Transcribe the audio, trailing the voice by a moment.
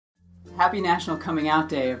Happy National Coming Out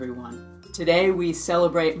Day, everyone. Today we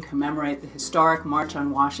celebrate and commemorate the historic March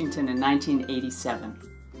on Washington in 1987.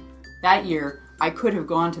 That year, I could have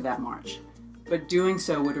gone to that march, but doing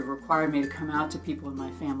so would have required me to come out to people in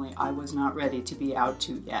my family I was not ready to be out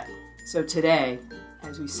to yet. So today,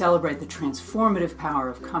 as we celebrate the transformative power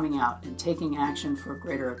of coming out and taking action for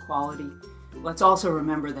greater equality, let's also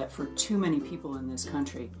remember that for too many people in this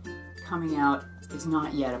country, coming out is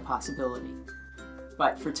not yet a possibility.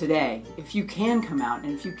 But for today, if you can come out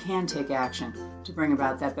and if you can take action to bring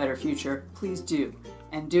about that better future, please do.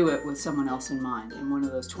 And do it with someone else in mind in one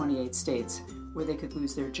of those 28 states where they could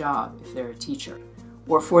lose their job if they're a teacher,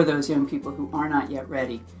 or for those young people who are not yet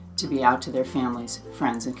ready to be out to their families,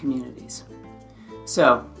 friends, and communities.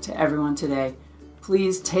 So, to everyone today,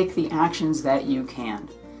 please take the actions that you can.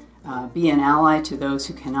 Be an ally to those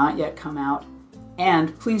who cannot yet come out,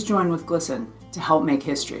 and please join with GLSEN to help make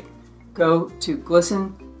history. Go to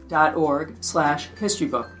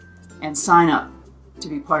glsen.org/historybook and sign up to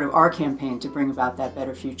be part of our campaign to bring about that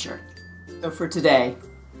better future. So for today,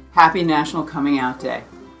 happy National Coming Out Day.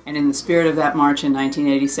 And in the spirit of that march in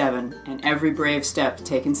 1987 and every brave step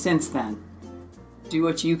taken since then, do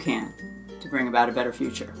what you can to bring about a better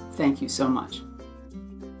future. Thank you so much.